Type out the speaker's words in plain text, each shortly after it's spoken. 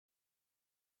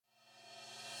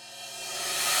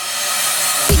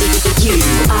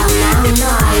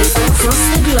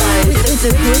The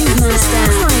Groove Master.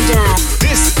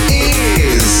 This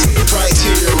is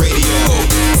Criteria Radio.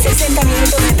 60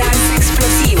 minutos de dance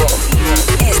explosivo.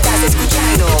 Estás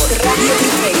escuchando Radio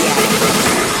Criteria.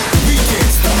 We can't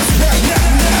stop right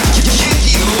now. Get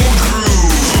your groove on.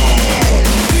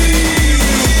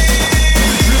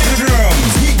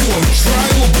 Drums, we going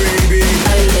tribal, baby.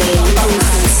 Only on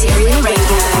Criteria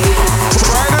Radio.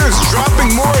 Riders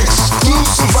dropping more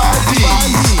exclusive ID.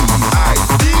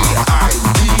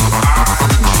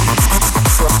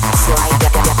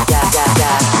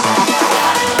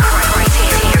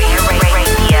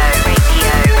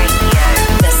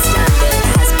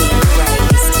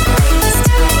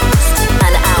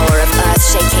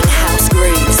 Shaking house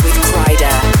grooves with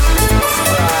Kryder.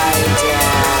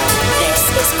 This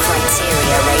is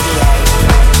Criteria Radio.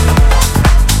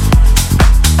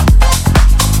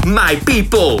 My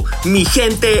people, mi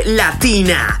gente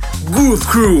latina, Groove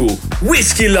Crew,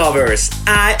 Whiskey Lovers,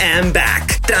 I am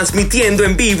back. Transmitiendo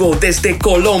en vivo desde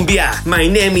Colombia. My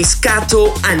name is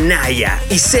Kato Anaya.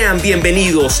 Y sean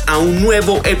bienvenidos a un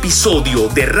nuevo episodio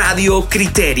de Radio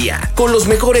Criteria. Con los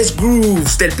mejores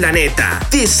grooves del planeta.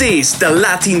 This is the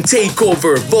Latin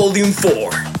Takeover Volume 4.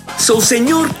 So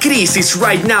Señor Chris is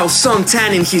right now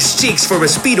suntanning his cheeks for a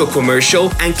Speedo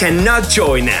commercial and cannot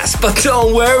join us. But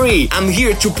don't worry, I'm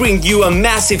here to bring you a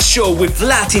massive show with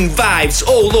Latin vibes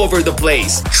all over the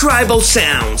place. Tribal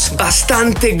sounds,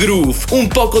 bastante groove, un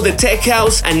poco de tech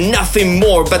house and nothing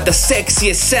more but the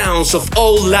sexiest sounds of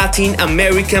all Latin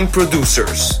American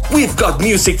producers. We've got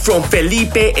music from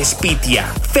Felipe Espitia,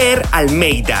 Fer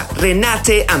Almeida,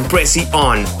 Renate Ambresi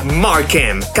on,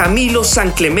 Markem, Camilo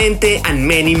San Clemente and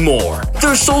many more.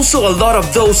 There's also a lot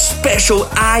of those special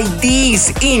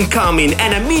IDs incoming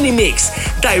and a mini mix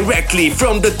directly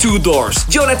from the Two Doors,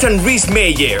 Jonathan Rhys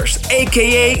Meyers,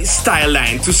 aka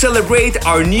Styleline, to celebrate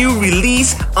our new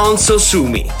release on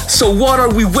Sosumi. So what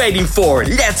are we waiting for?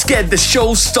 Let's get the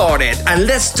show started and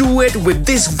let's do it with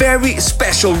this very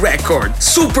special record.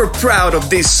 Super proud of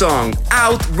this song,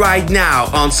 out right now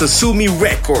on Sosumi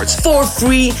Records for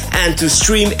free and to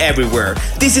stream everywhere.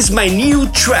 This is my new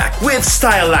track with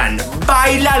Styleline.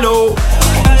 Bailalo.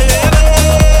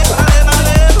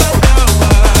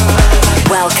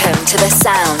 Welcome to the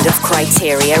sound of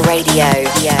Criteria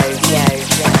Radio.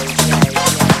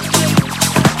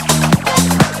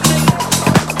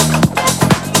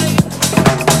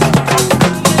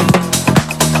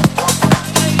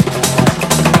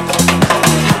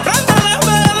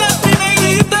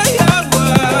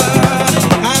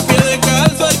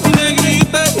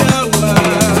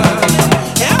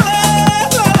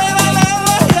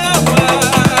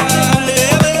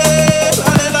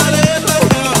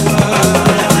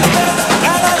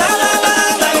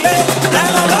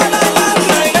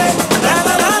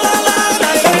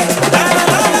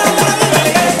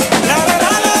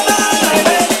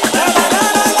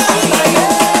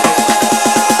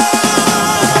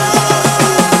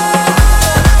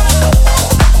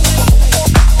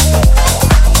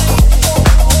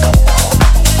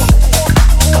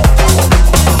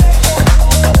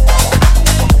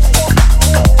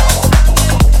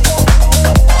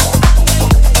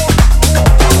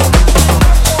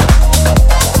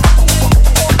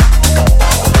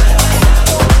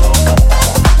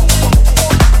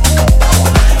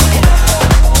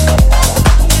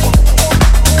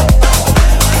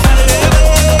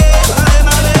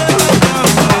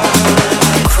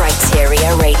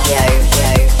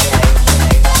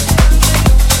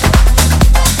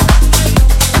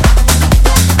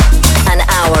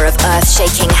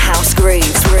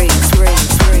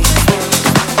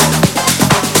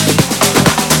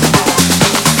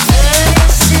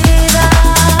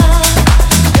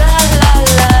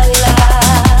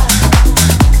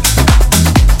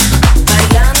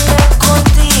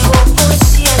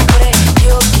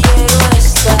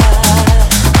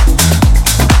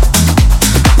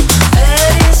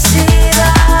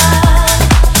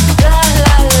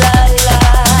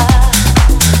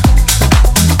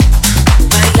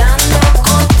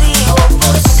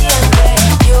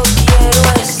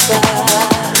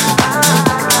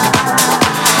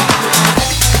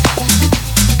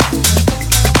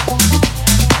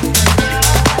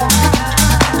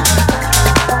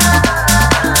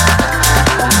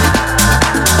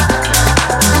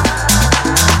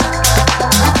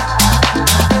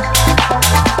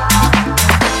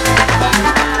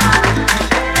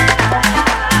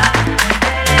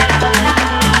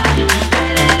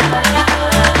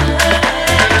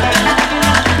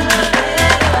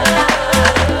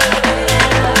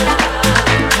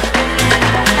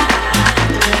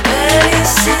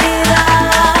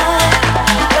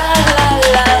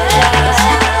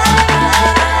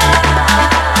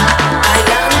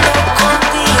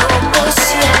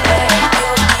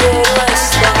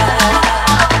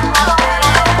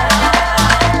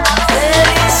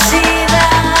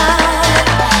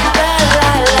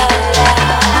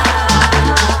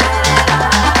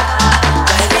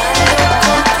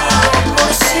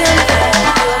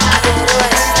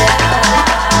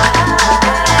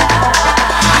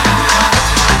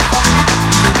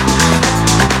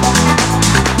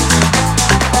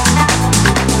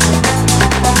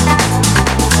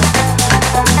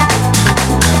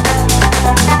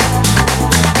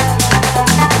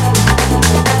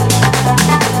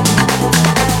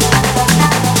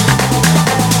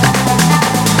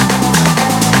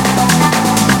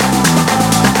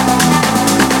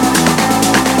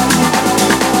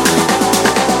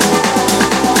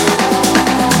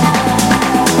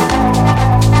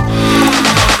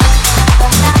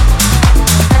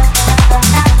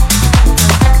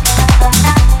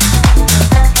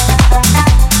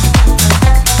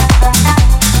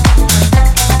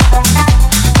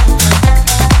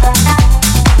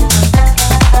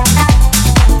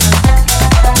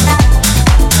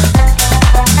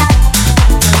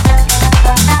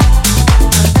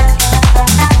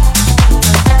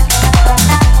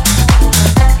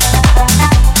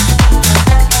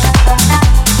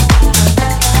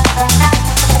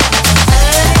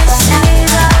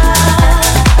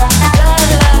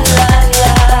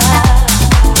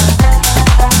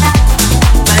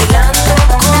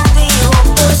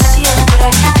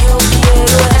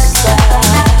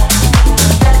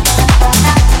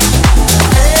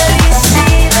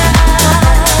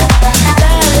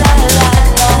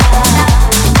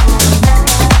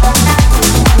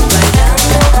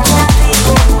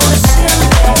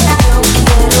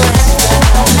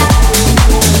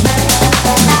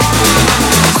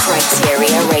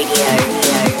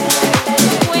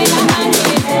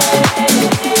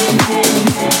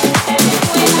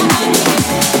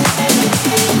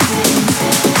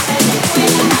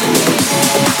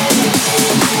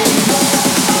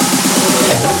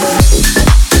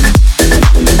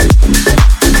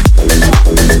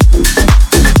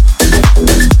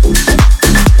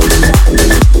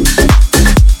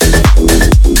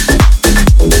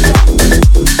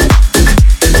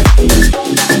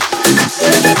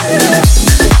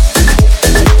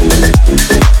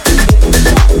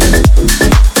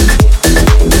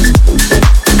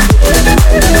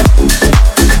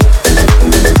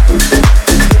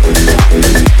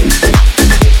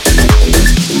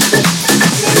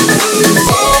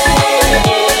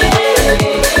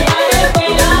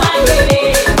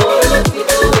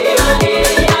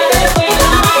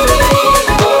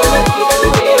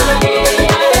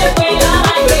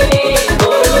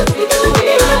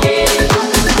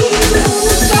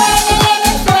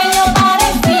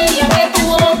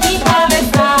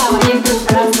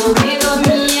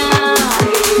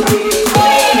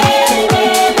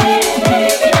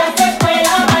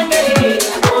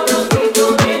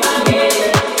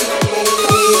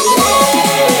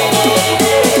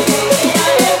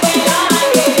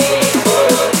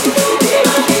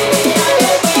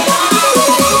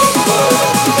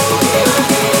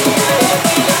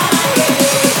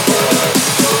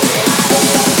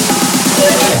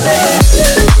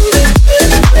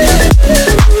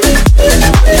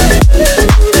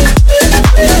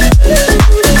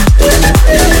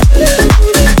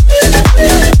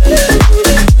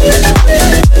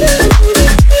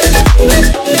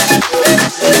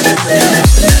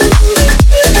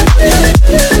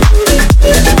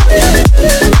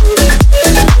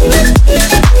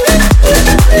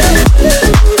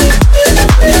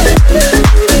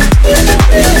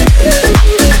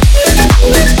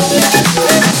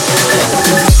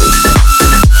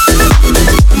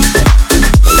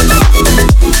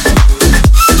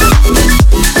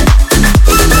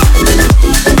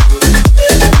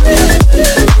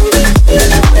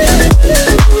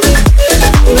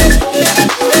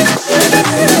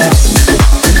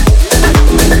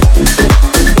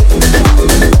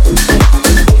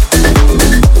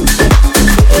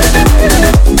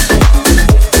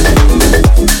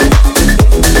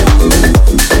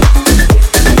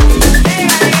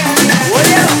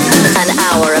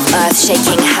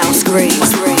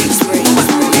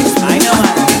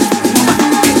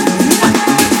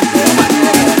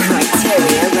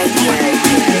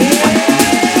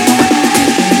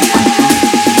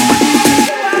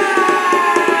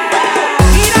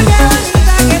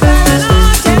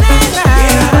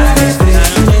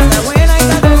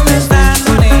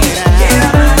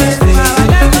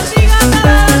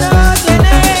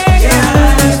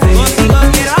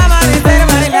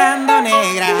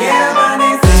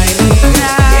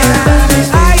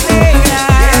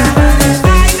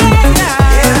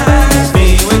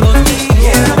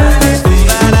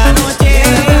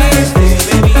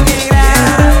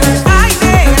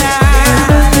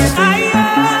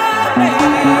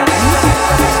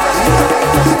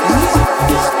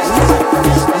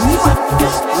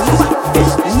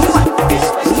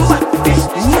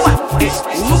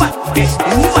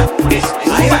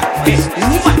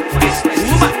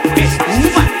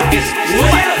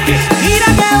 Mira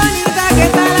qué bonita que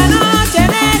está la noche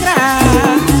negra.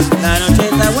 La noche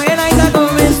está buena y está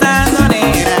comenzando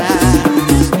negra.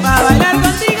 Pa' bailar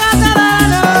contigo toda la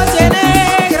noche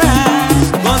negra.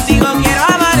 Contigo quiero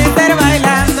amanecer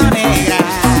bailando negra.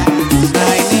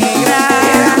 Ay negra,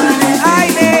 ay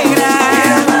negra,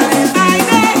 ay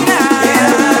negra.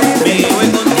 Me voy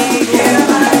contigo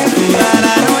toda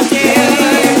la noche.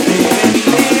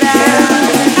 Negra,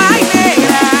 ay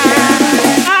negra,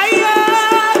 ay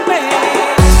hombre.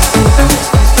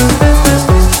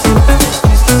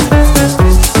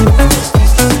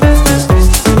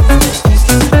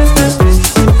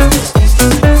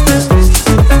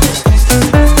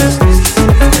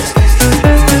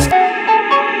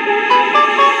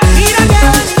 Mira qué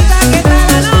bonita que está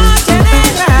la noche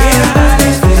negra.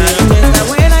 La noche está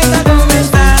buena y está comenzando negra.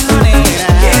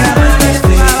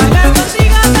 Pa' bailar contigo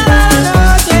toda la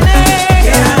noche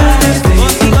negra.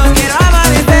 Contigo quiero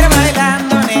amanecer bailando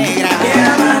negra. Ay negra,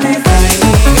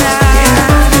 ay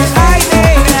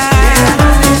negra,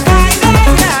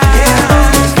 ay negra.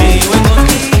 Me voy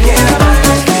contigo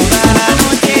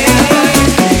toda la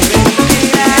noche.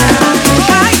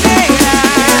 Negra, ay negra,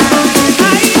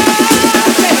 ay hombre.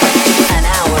 An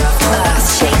hour of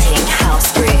earth-shaking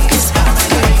house grooves.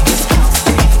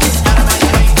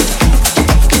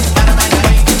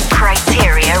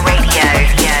 Criteria Radio.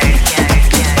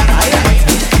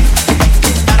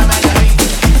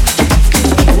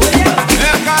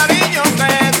 El cariño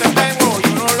que te tengo yo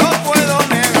no lo puedo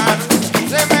negar.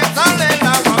 Se me sale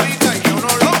la babita y yo no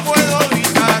lo puedo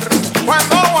evitar.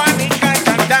 Cuando Juanica y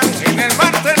Chanchan en el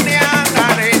mar tenían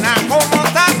arena, como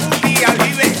sacudía al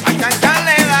vive, a Chanchan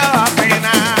le daba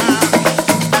pena.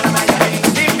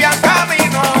 Limpia el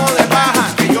camino de paja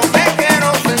que yo me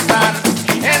quiero sentar.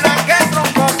 En aquel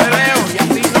tronco te veo y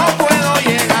así no puedo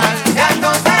llegar. Ya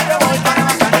entonces yo voy para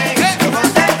Macané, yo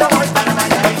contento voy para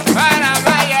Mayarí. Para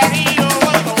Mayarí yo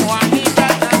voy con Juanita,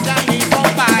 Chanchan y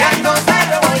compa. Ya entonces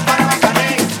yo voy para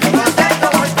Macané, yo contento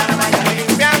voy para Mayarí.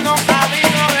 Limpiando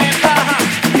camino de paja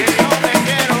que yo me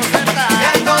quiero sentar. Ya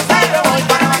entonces yo voy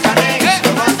para Macané, yo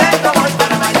contento voy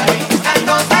para Mayarí. Ya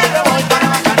entonces yo voy para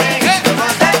Macané, yo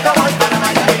contento voy para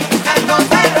Mayarí. Ya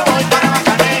entonces yo voy para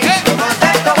Macané, yo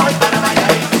contento voy para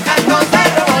Mayarí. Ya entonces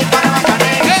yo voy para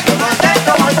Macané, yo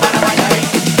contento voy para Mayarí.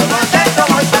 Yo contento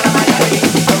voy para Mayarí.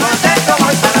 Yo contento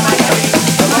voy para Mayarí.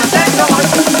 Yo contento voy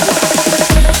para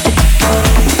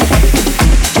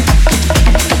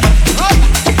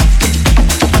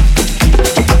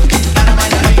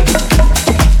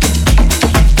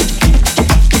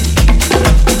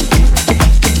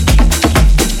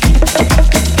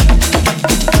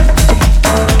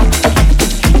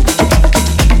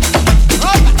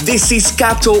This is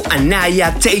Kato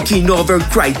Anaya taking over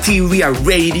Criteria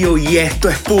Radio y esto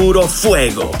es puro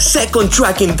fuego. Second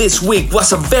track in this week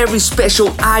was a very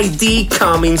special ID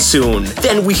coming soon.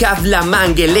 Then we have La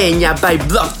Mangueleña by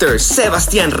Blockter,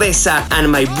 Sebastián Reza and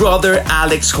my brother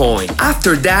Alex Hoyne.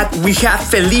 After that we have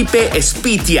Felipe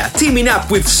Espitia teaming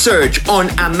up with Serge on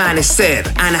Amanecer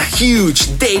and a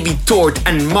huge David Tort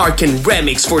and Marken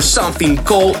remix for something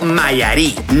called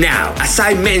Mayari. Now, as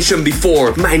I mentioned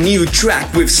before, my new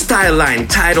track with Styline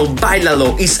titled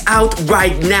Bailalo is out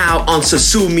right now on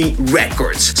Sosumi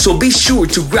Records. So be sure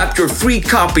to grab your free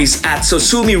copies at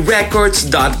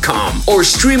sosumirecords.com or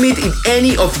stream it in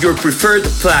any of your preferred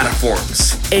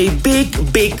platforms. A big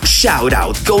shout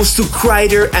out goes to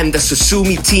Kreider and the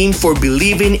Sosumi team for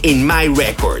believing in my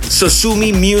record.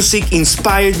 Sosumi music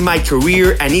inspired my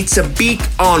career and it's a big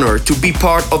honor to be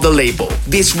part of the label.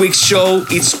 This week's show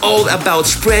is all about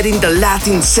spreading the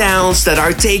Latin sounds that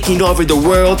are taking over the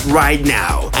world right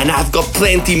now. And I've got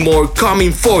plenty more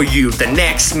coming for you the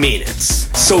next minutes.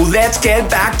 So let's get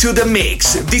back to the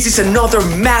mix. This is another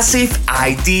massive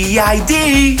ID.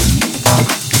 This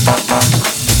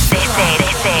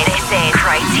is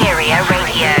Criteria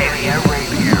Radio.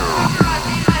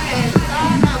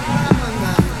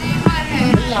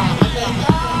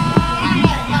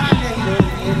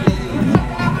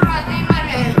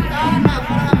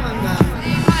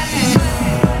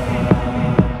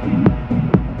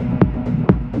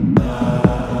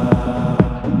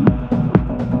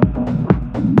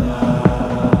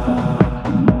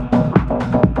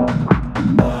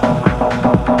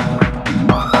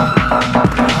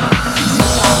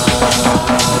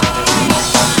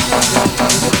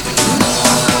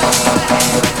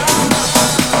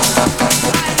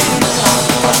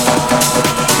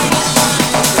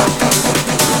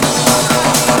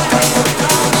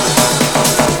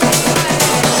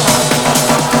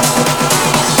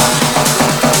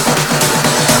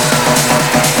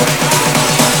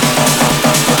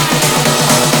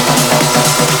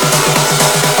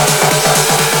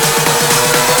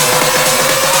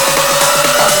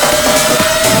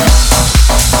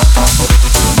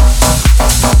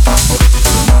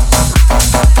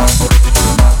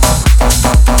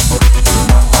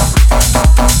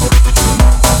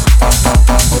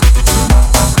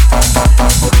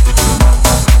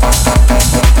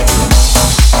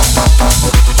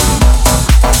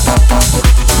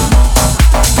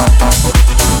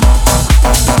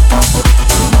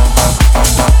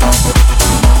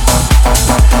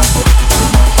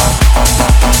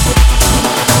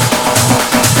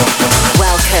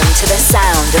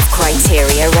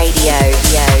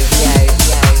 Criteria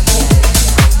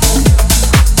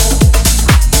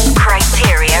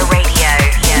Radio.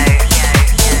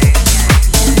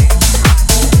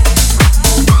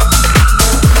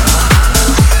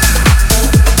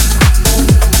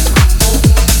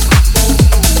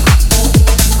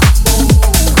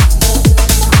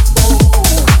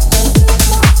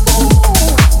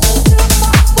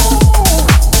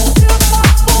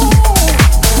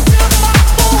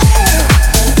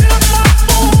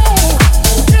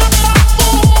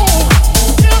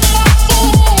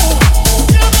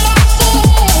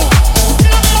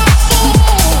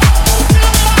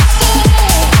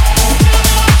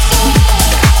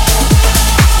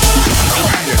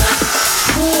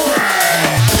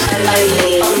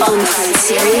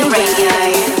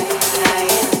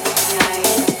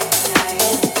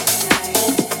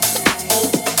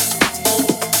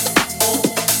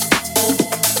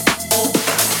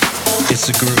 It's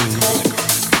a groove.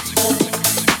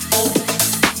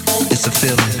 It's a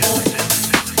feeling.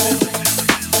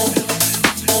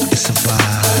 It's a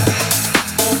vibe.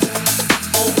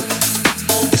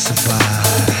 It's a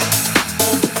vibe.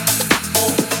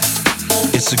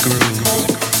 It's a groove.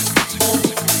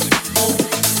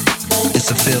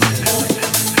 It's a feeling.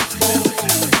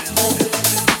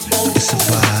 It's a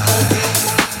vibe.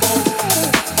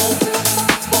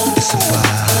 It's a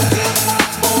vibe.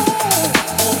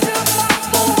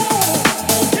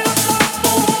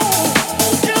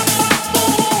 Feel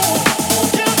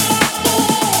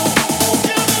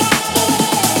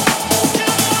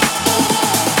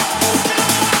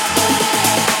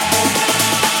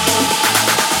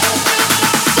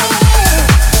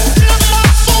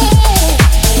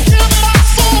my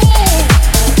soul.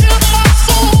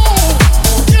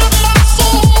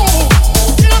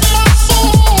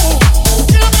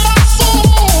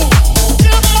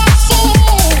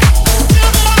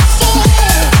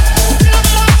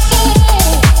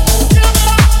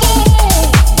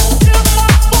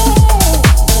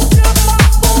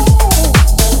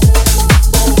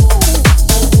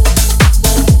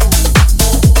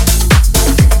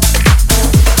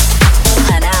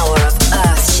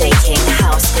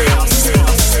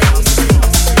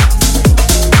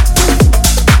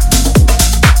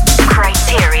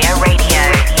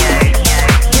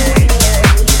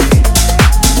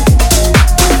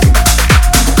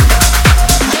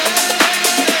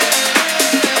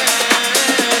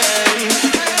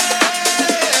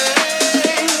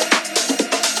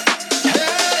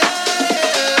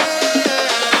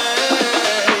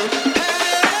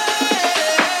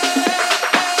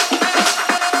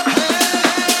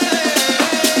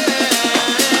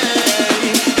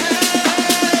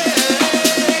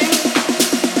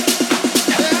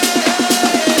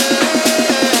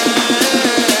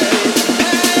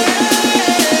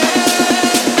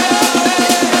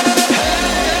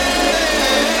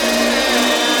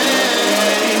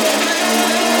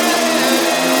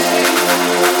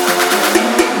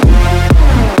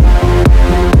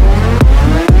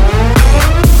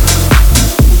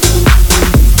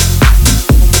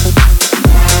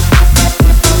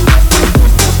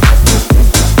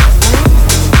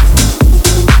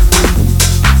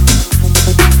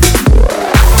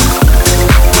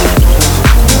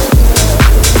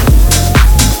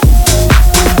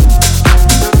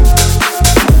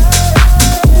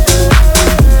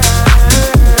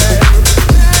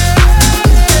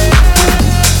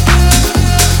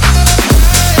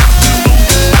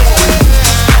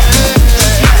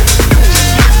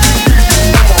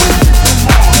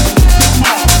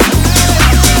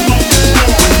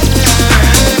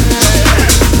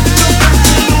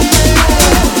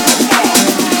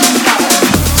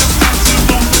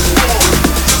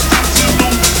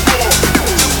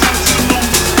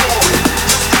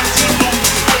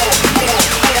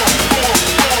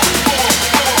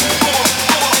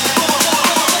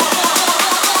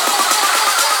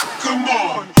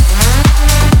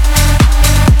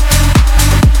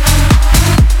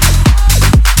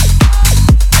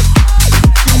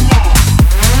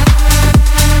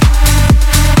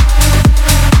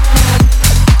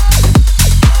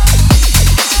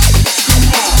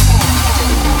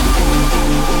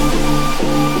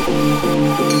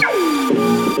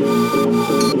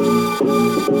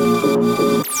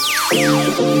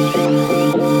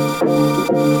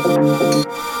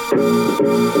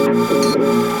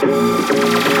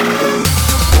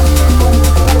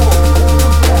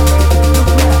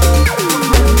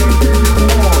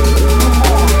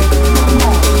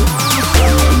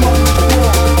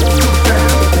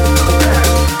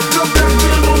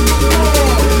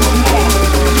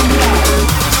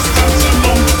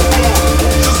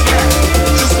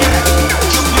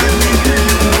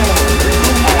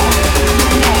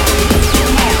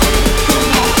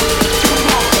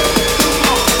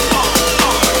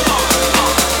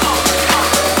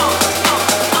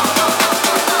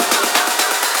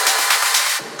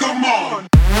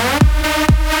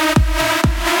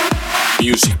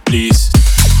 Music, please.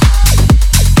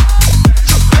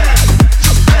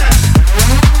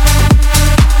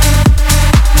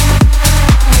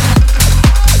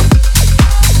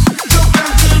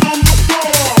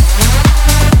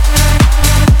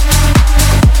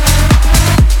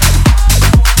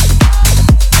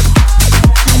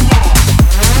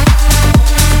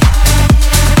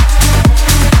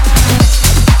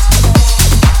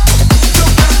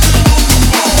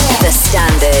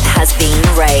 Has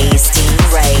been raised.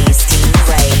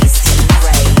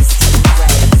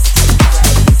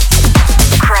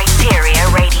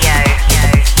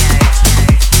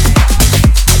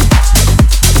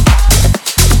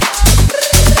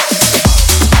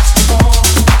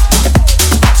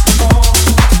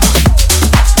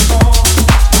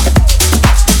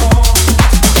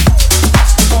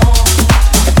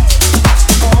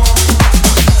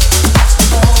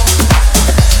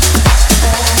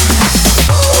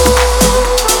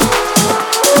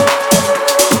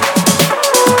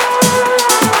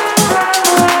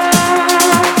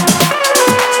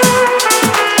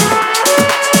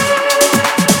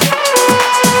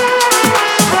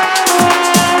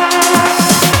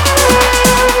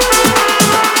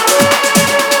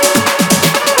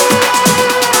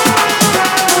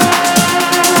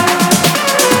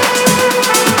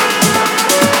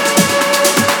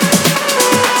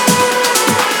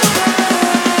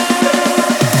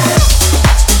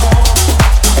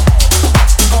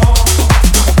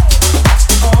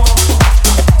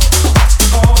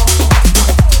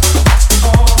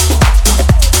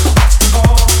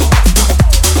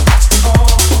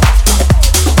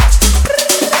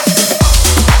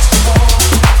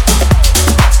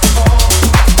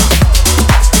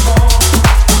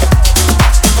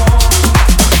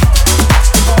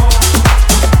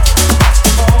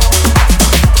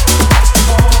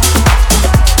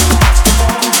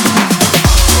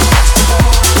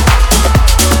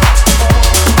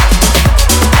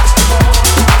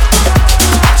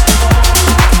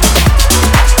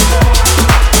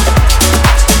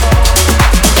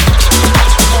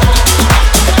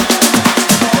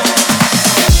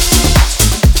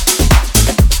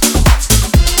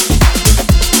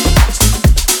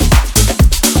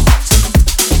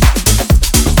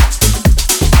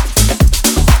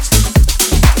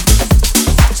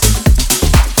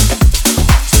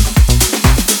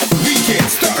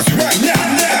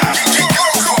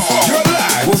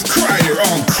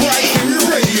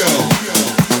 Criteria Radio.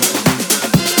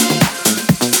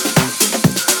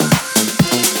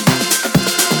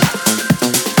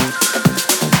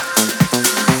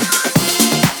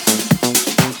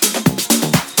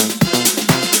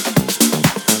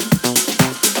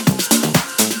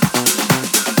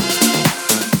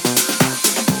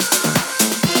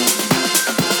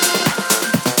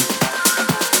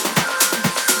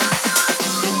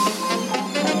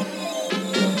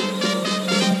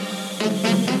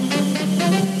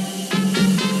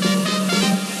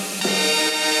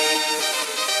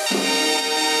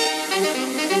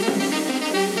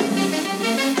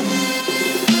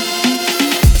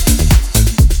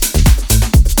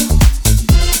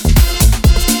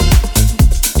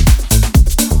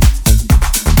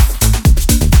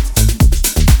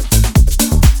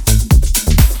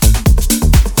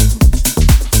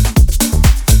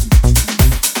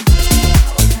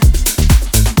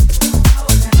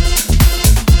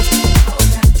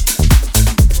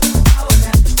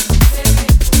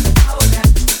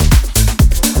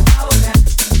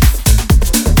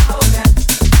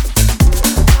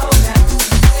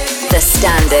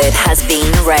 Has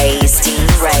been raised.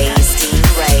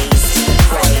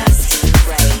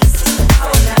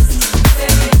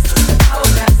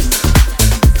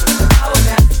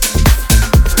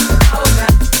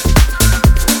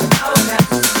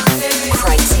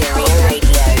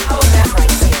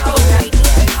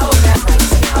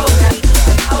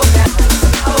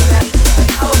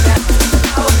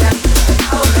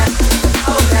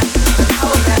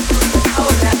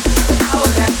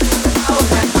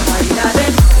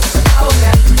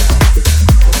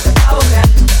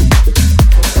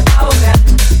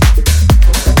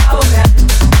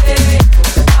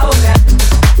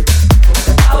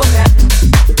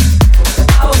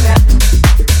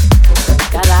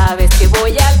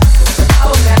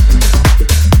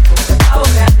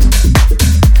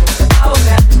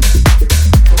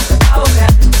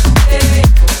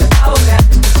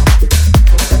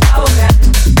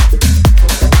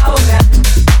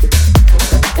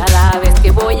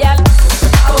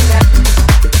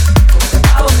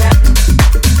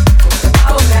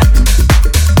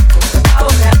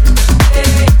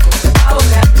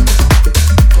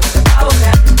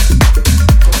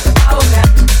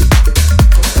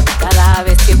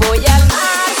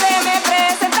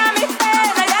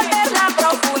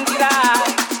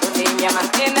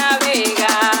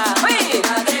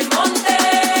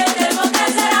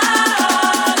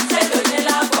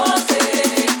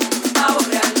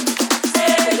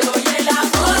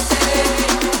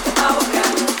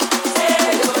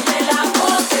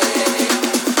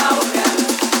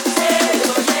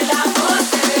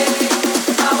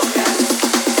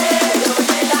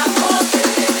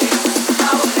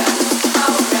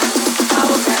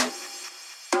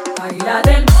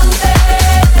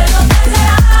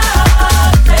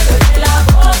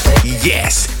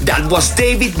 was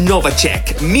David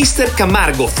Novacek, Mr.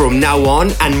 Camargo from now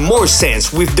on, and More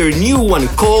Sense with their new one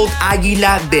called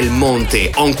Águila del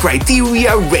Monte on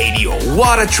Criteria Radio.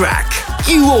 What a track!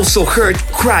 You also heard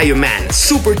Cryoman,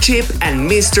 Superchip, and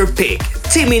Mr. Pig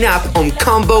teaming up on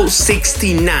Combo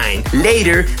 69.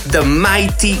 Later, the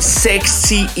mighty,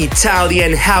 sexy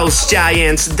Italian house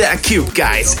giants, the Cube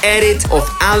Guys, edit of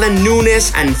Alan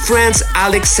Nunes and Franz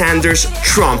Alexander's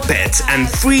trumpet, and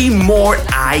 3 more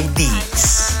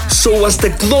IDs. So as the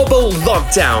global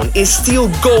lockdown is still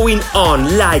going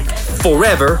on like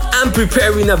forever, I'm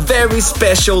preparing a very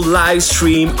special live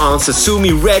stream on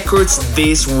Sasumi Records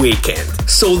this weekend.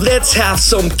 So let's have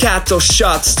some Kato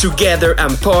shots together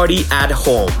and party at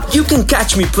home. You can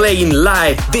catch me playing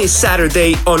live this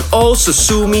Saturday on all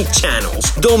Sasumi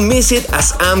channels. Don't miss it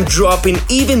as I'm dropping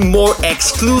even more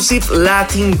exclusive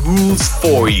Latin grooves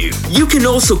for you. You can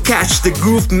also catch the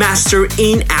Groove Master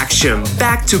in action,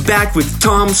 back to back with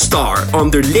Tom Starr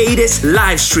on their latest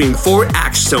live stream for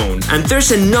Axtone. And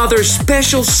there's another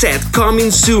special set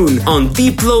coming soon on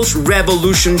Diplo's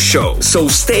Revolution show. So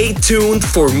stay tuned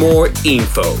for more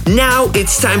info. Now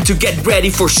it's time to get ready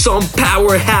for some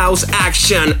powerhouse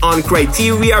action on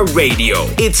Criteria Radio.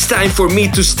 It's time for me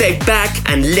to step back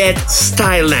and let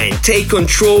Styline take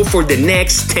control for the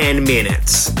next 10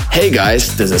 minutes. Hey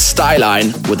guys, this is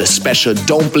Styline with a special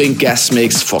Don't Blink guest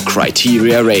mix for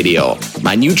Criteria Radio.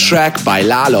 My new track by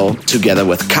Lalo together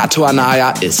with Kato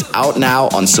Anaya is out now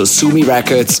on Sosumi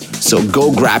Records, so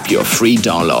go grab your free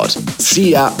download.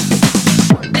 See ya!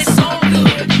 Been down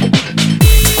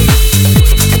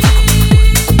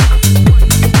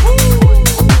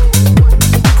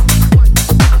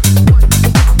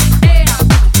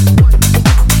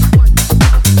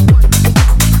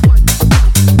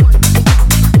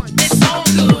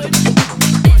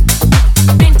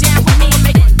with me,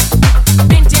 make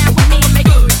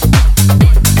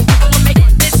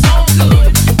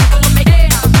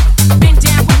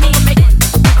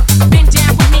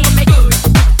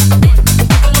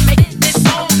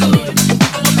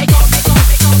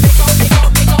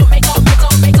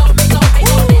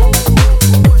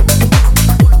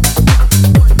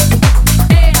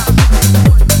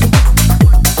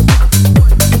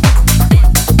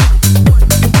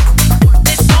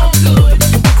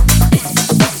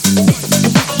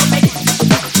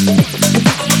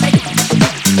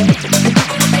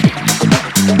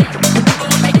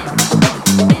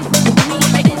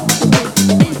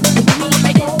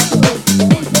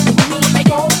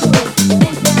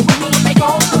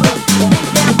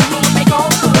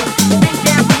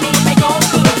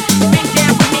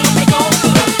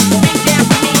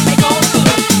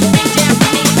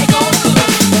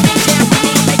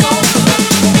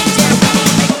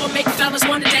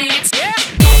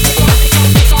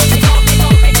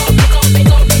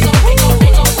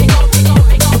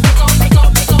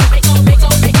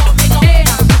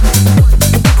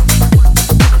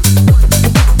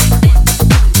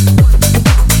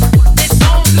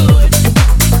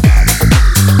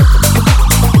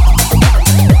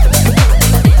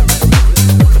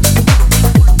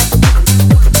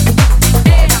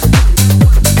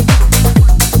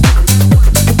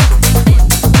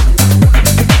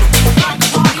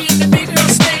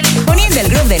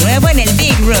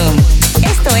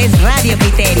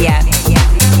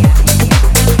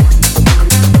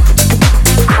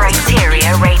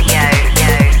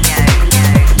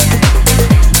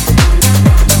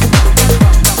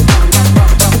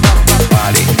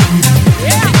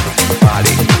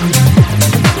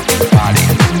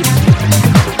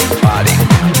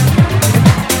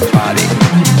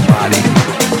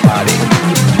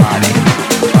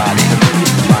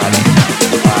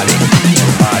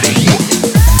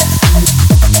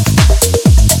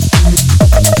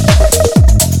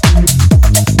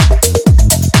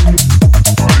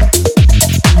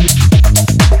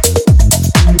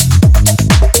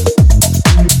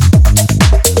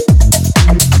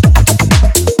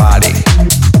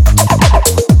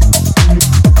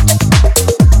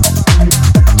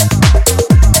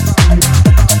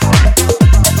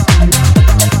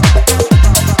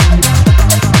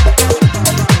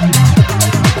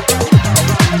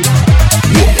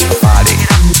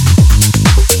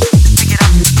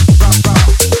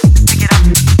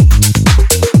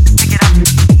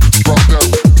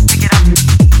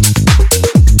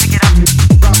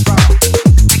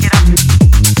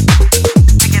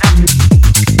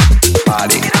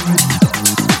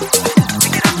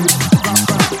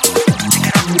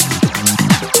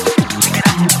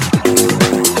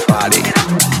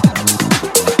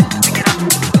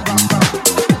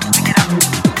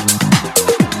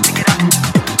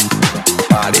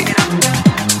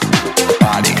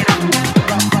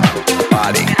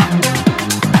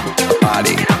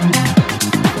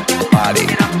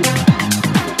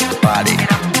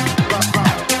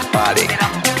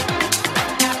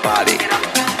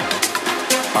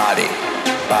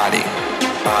body,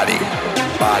 body,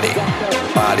 body,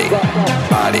 body, body,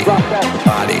 body,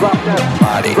 body, body,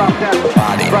 body,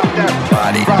 body, body,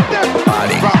 body,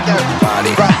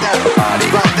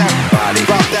 body,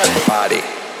 body.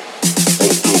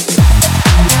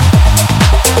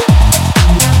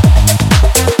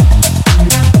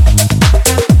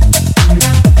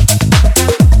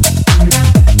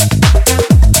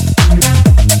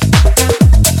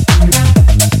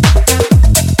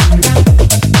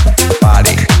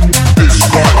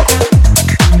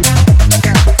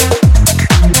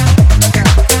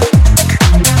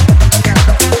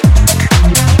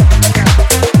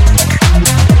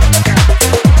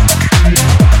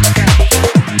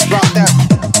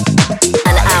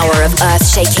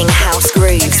 Shaking house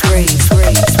grooves.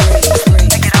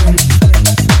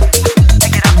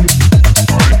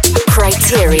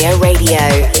 Criteria Radio.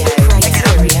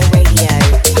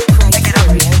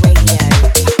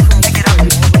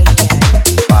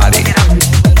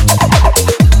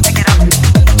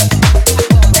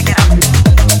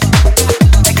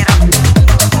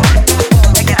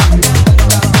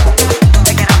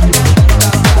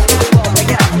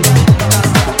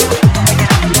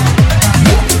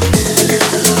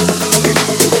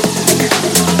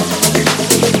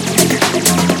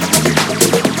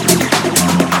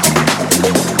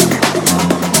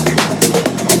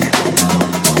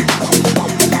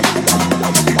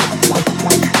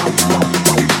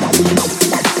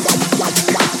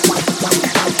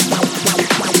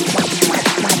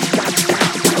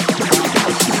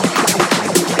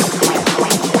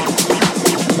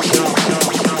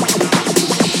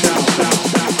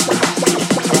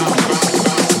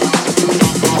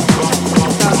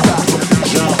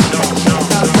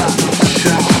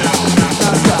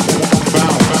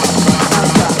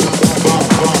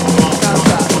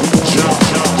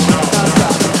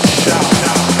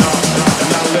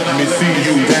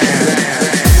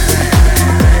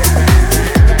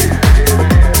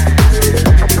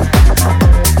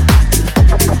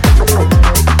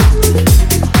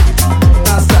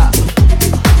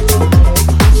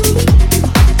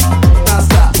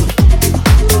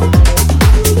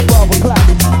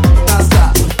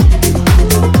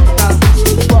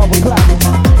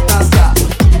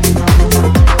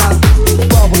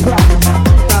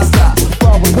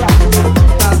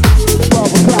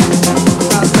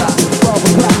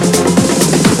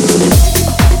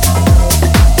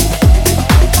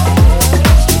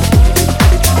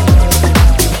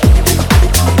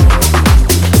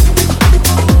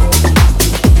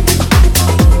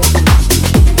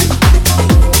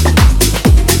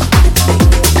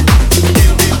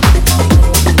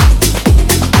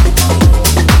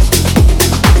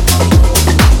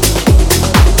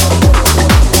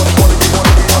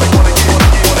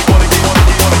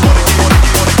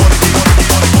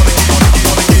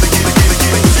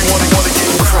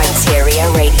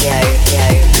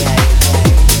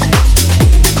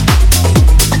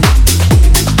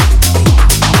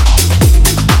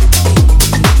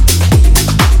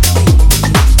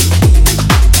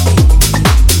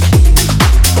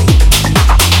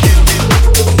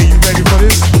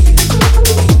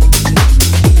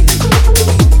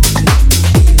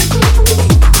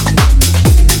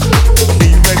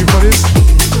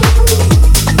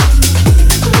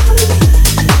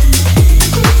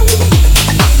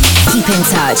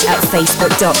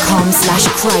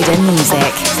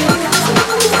 Facebook.com/CryderMusic.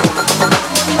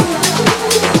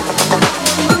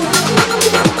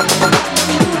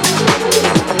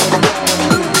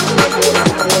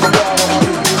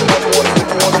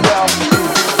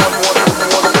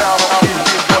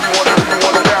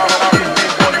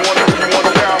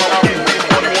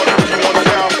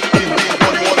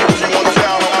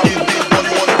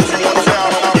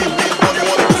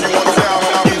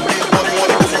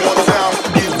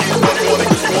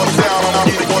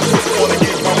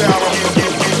 Down.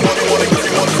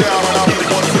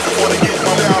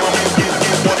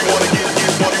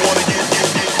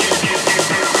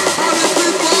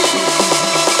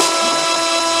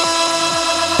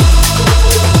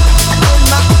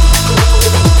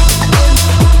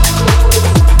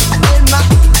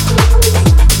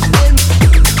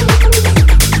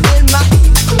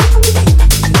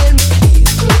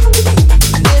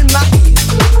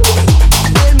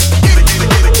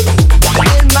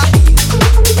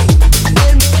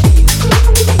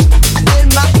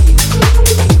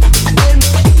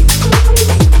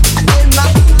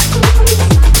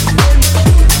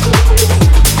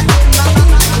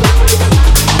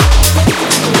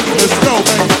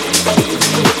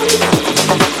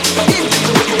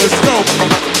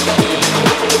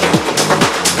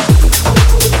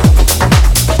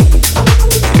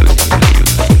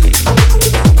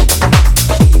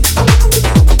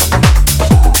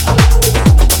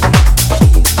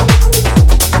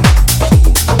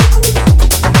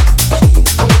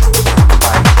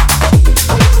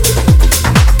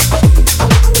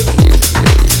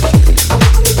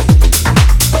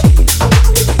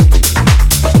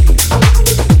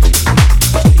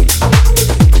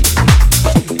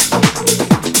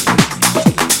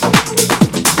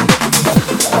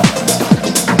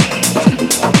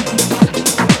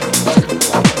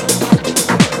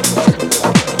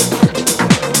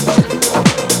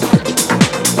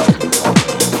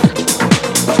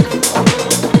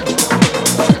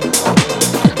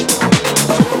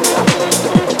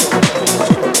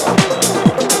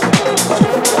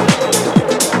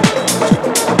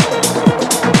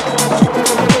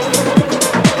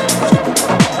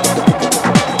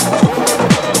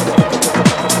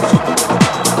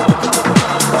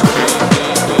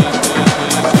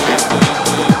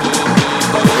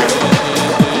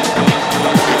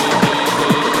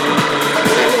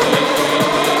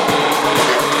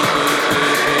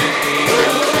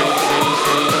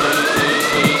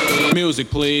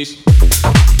 please.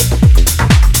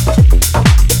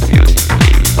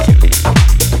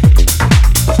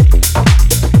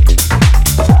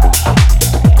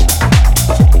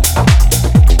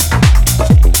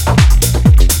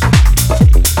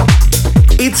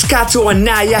 It's Kato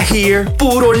Anaya here,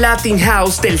 puro Latin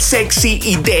house del sexy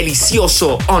y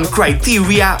delicioso on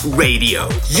Criteria Radio.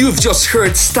 You've just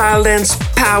heard Styledance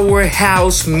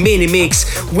Powerhouse Mini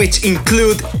Mix, which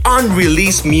include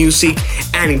unreleased music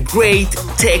and great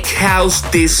tech house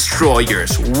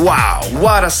destroyers. Wow,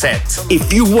 what a set!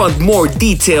 If you want more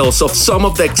details of some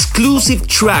of the exclusive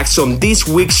tracks on this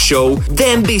week's show,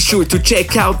 then be sure to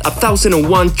check out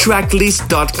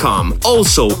 1001tracklist.com.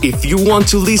 Also, if you want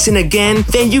to listen again,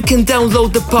 then you can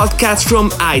download the podcast from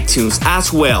iTunes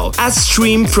as well as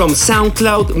stream from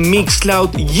SoundCloud,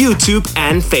 Mixcloud, YouTube,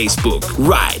 and Facebook.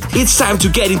 Right, it's time to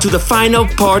get into the final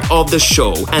part of the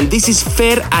show, and this is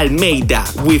Fer Almeida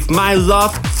with My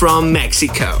Love from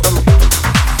Mexico.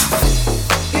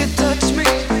 You touch me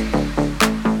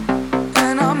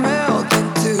and I melt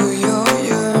into your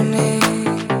yearning.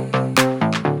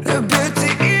 The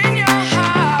beauty in your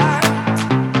heart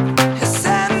has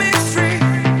set me free,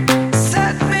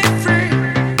 set me free.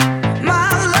 My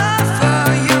love for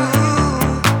you,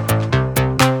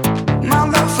 my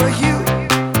love for you,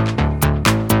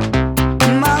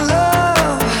 my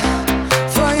love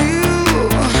for you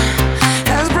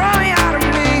has brought me out of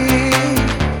me.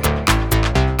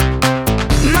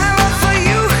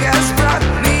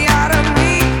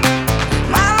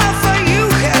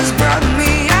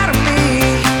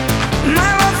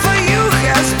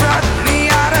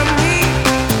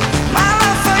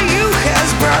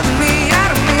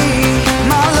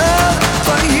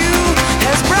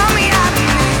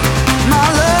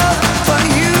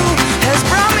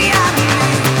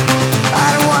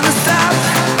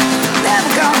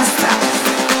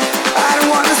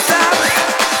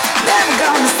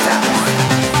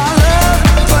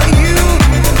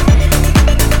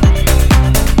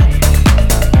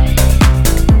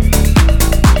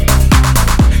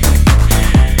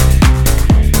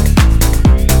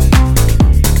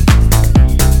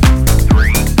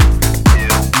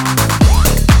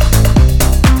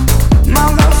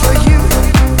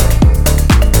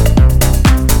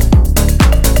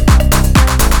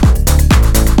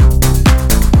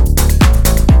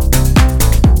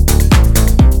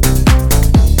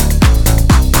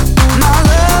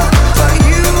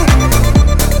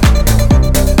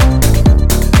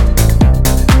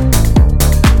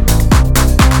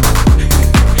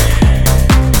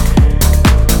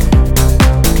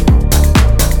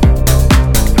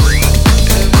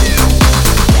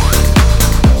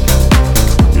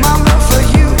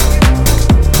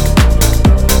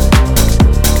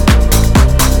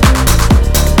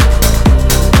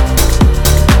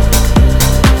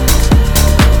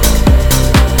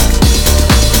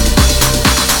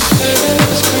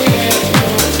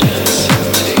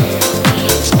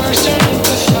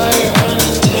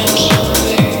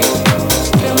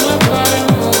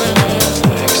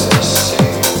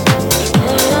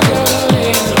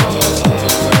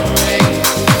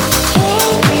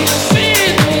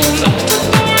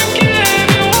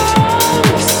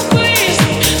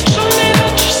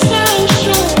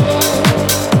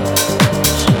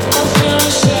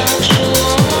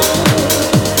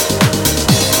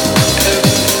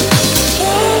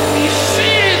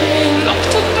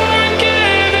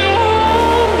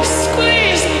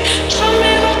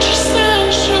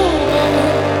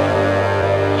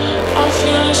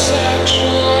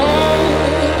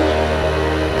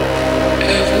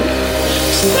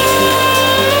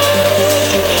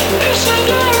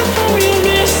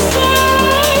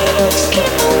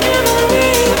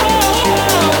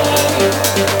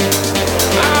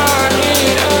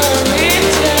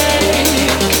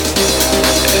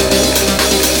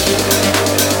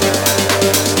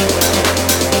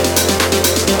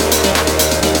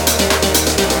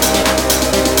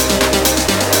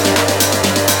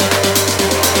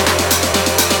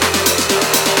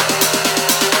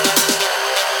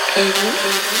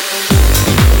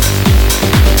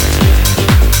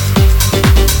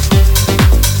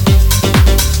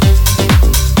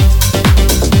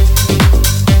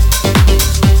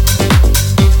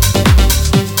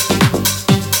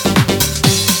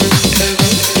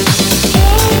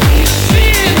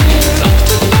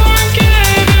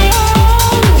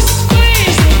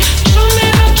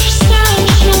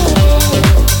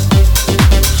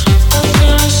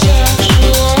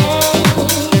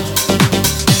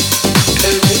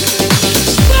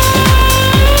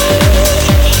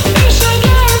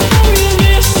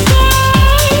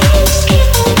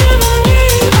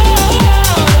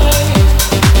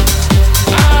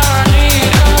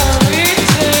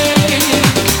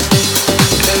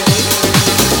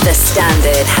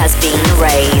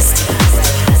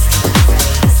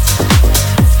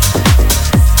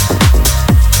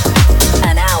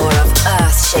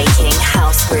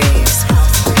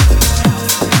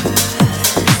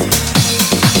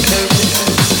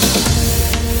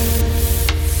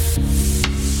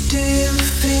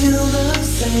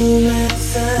 dream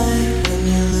outside when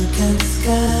you look at the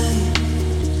sky.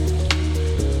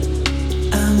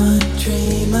 I'm a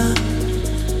dreamer,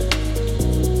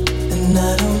 and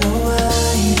I don't know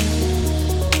why.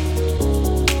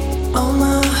 All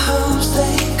my hopes,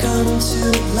 they come to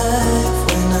life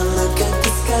when I look at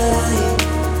the sky.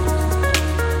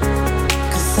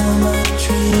 'Cause I'm a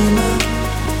dreamer,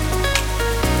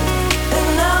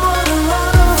 and I wanna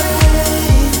run away,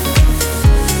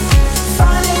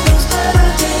 finding those better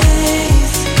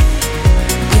days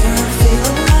where I feel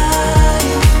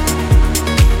alive.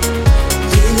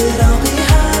 Leave it all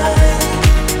behind.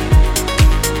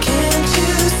 Can't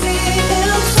you see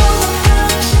it's all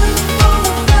about you, all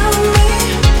about me?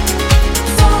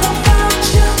 It's all about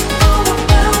you, all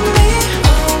about me.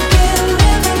 Oh, we're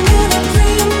living in a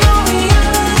dream, no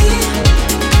reality,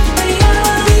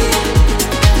 reality,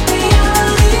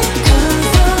 reality.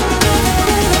 'Cause I'm living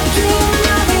in a dream,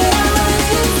 no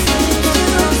reality.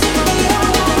 Seems to be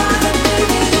alright,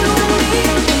 baby, you and me.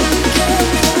 Can't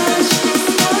touch the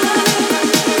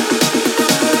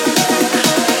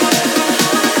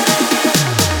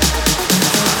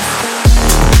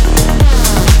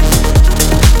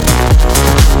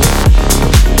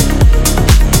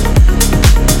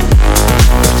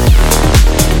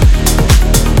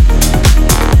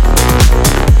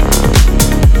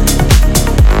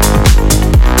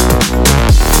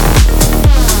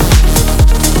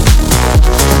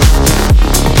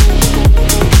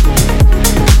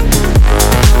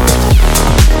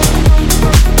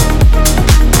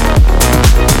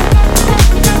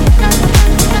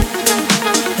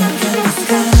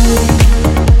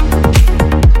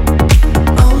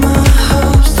all my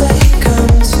hopes, they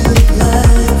come to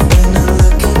life when I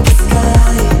look at the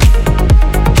sky.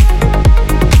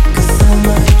 'Cause I'm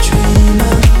a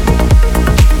dreamer,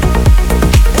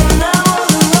 and I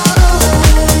wanna run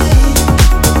away,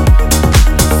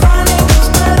 finding those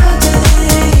better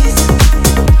days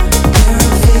where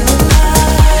I feel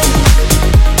alive.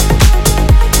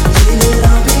 Leave it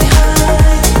all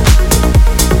behind.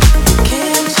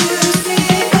 Can't you see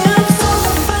it's all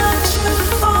about you,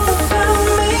 all about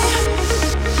me?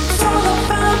 It's all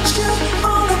about you,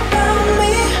 all about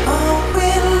me. Oh,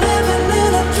 we're living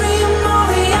in a dream, no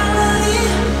reality,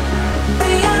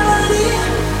 reality,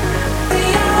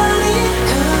 reality.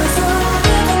 'Cause I'm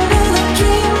living in a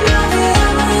dream, no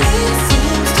reality.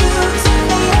 Seems to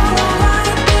be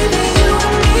alright, baby, you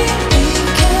and me. We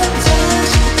can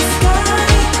touch the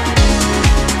sky,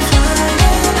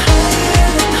 flying higher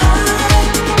and high.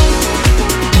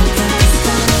 Look at the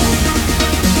sky,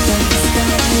 look at the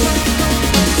sky,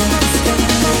 look at the sky.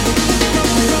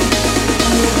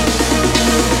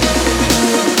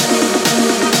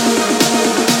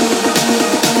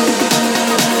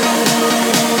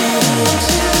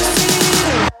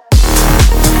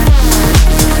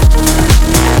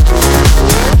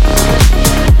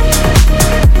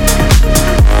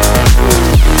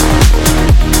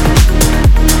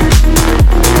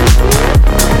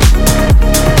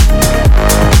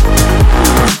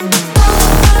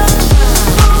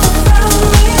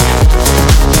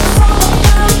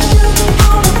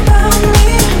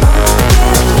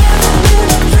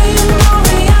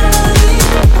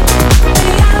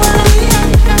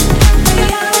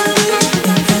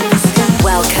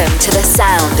 Welcome to the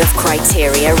sound of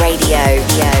Criteria Radio.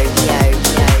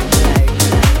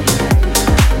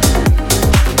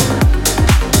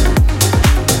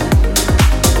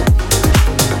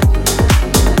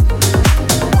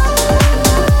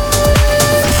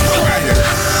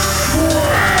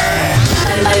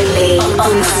 Only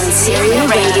on Criteria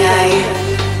Radio.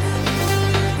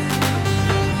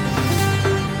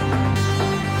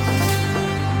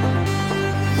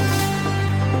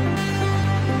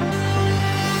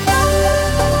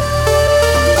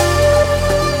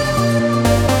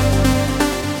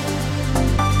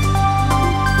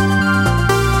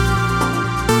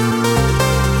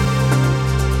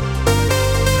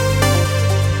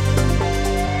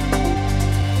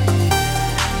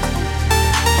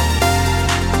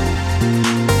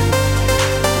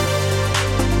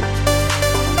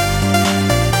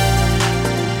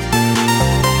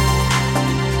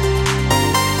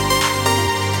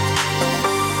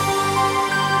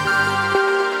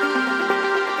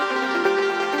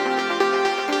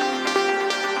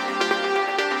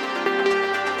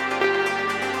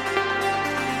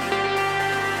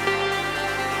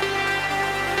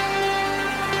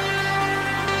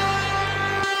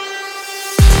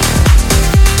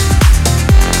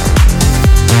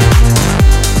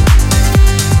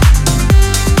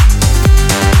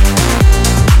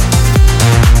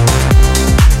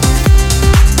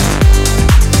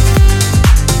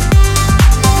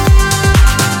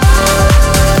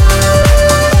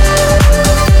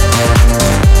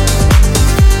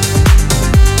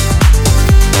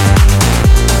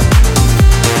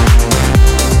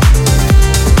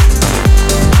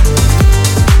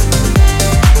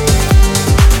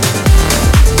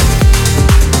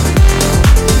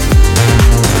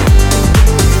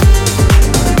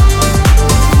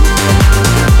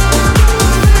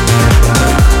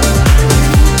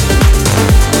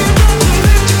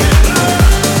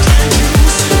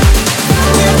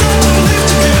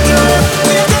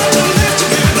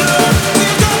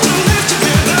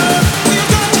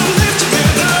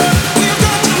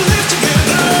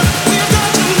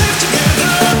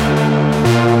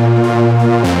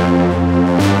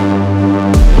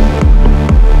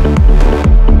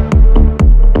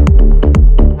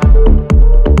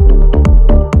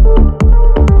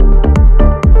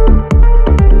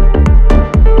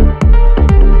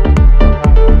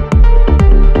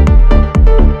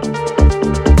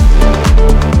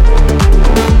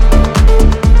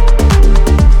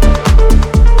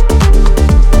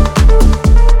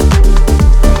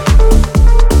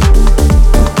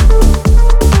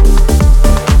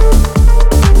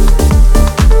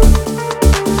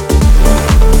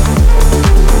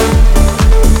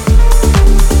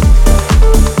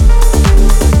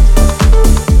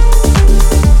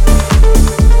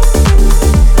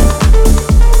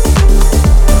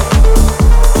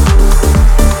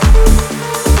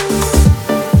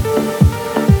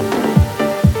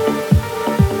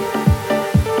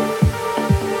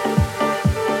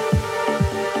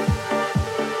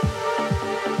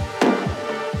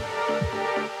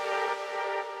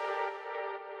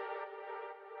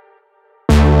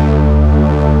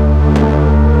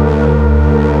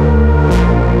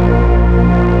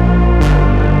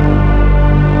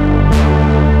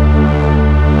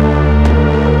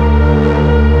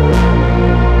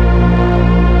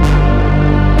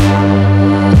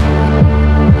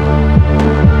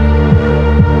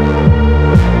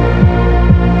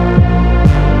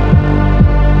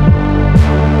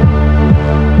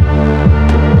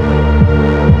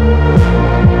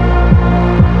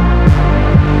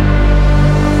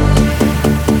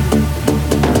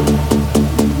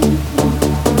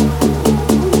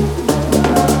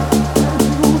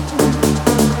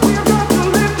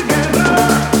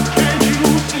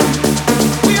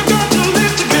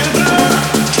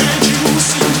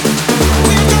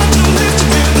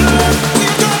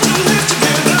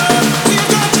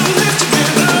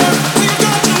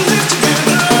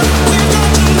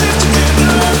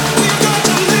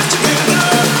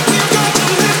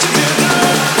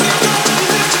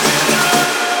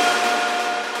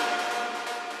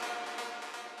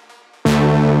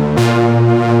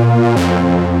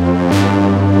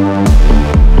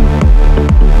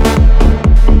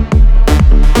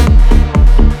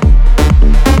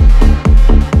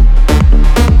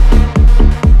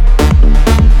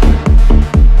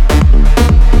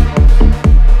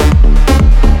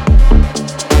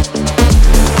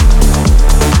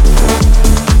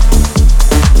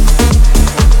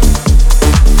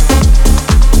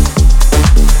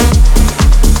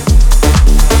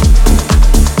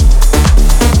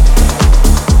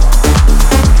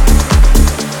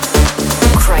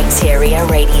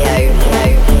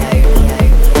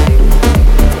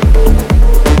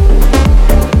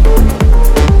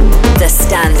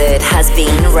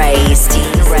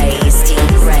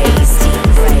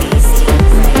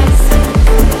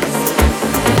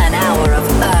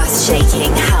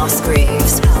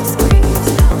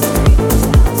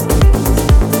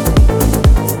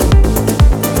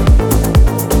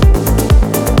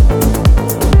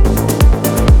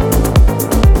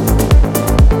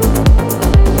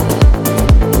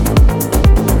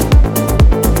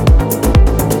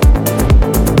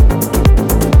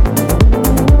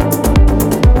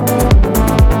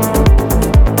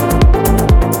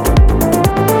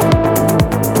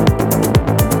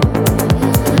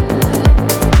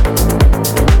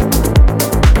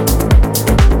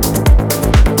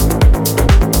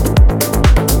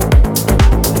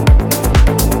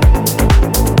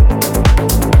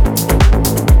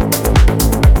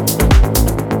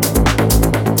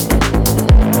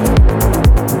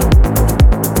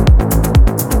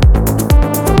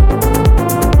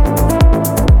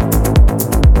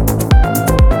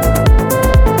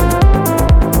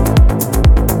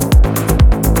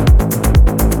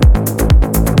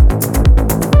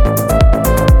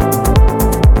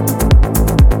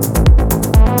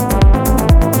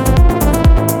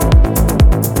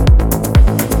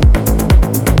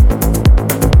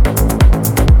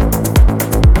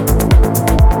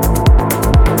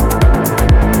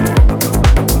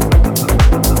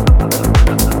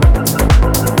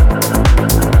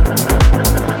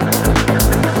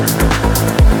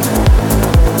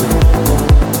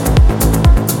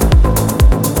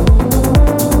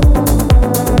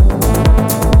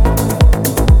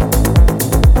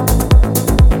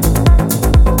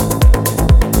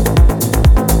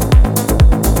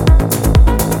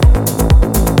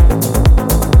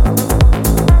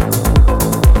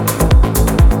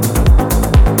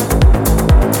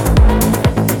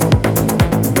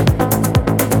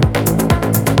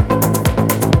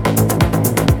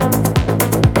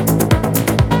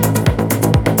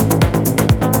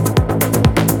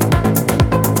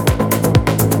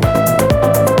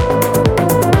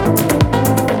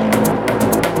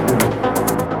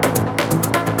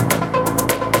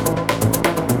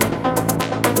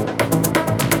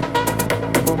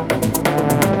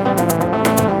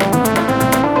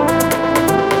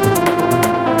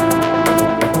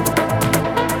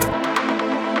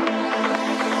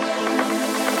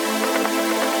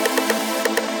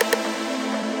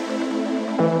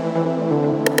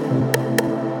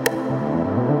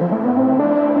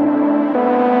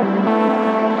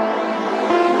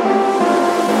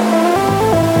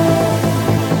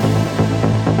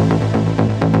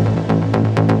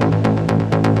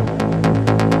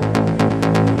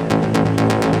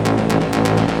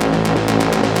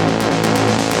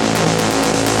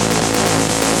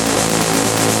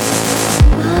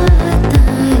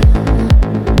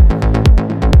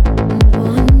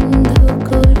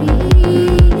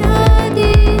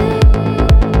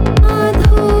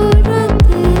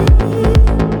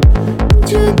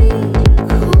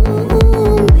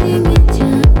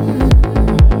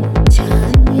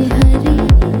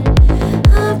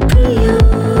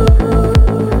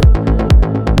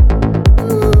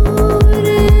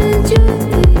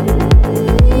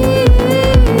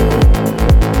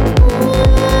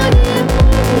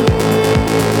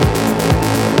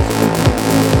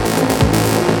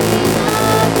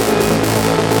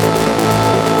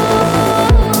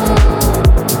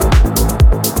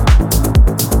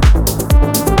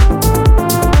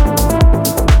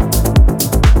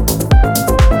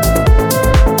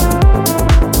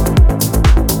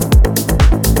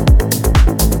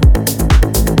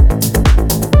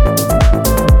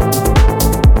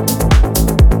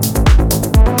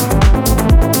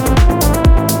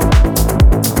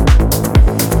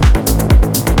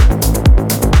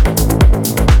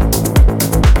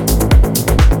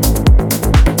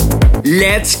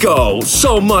 Let's go!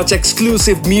 So much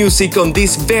exclusive music on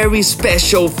this very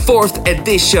special 4th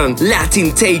edition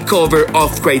Latin takeover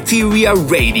of Criteria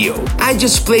Radio. I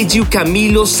just played you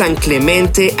Camilo San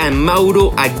Clemente and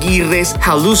Mauro Aguirre's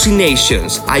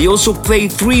Hallucinations. I also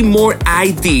played 3 more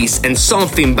IDs and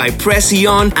something by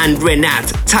Pression and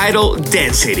Renat titled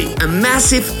Density. A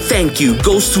massive thank you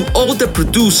goes to all the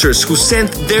producers who sent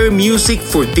their music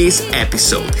for this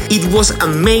episode. It was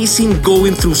amazing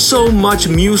going through so much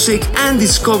music and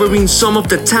discovering some of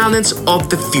the talents of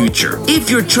the future. If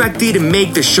your track didn't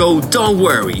make the show, don't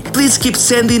worry. Please keep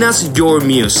sending us your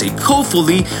music.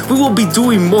 Hopefully, we will be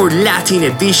doing more Latin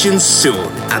editions soon.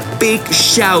 A big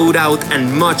shout out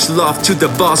and much love to the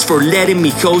boss for letting me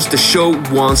host the show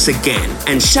once again.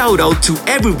 And shout out to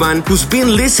everyone who's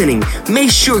been listening.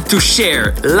 Make sure to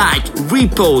share, like,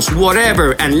 repost,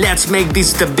 whatever, and let's make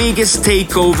this the biggest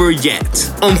takeover yet.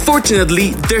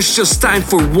 Unfortunately, there's just time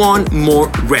for one more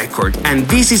record, and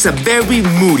this is a very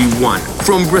moody one.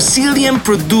 From Brazilian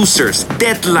producers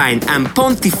Deadline and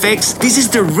Pontifex, this is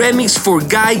the remix for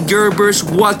Guy Gerber's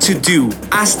What to Do.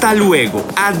 Hasta luego,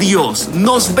 adiós,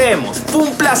 nos vemos, fue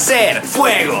un placer,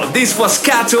 fuego. This was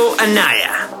Kato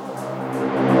Anaya.